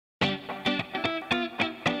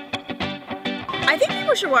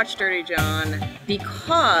people should watch Dirty John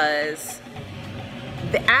because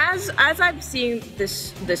as I've seen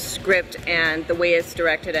this script and the way it's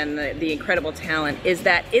directed and the incredible talent, is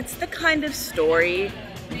that it's the kind of story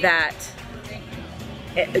that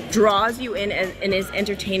it draws you in and is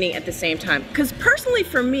entertaining at the same time. Because personally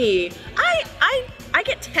for me, I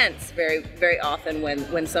get tense very, very often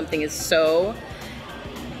when something is so,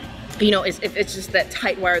 if it's just that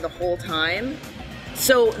tight wire the whole time.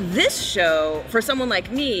 So this show, for someone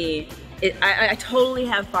like me, I totally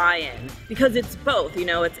have buy-in because it's both,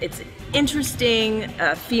 it's interesting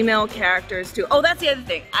female characters too. Oh, that's the other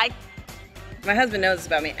thing. My husband knows this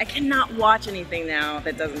about me. I cannot watch anything now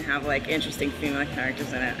that doesn't have like interesting female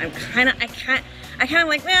characters in it. I kind of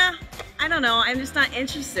like, I don't know. I'm just not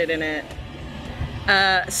interested in it.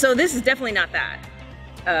 So this is definitely not that.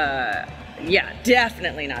 Yeah,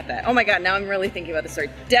 definitely not that. Oh my God, now I'm really thinking about the story.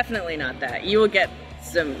 Definitely not that. You will get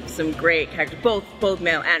some great characters, both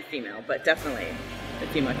male and female, but definitely the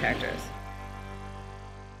female characters.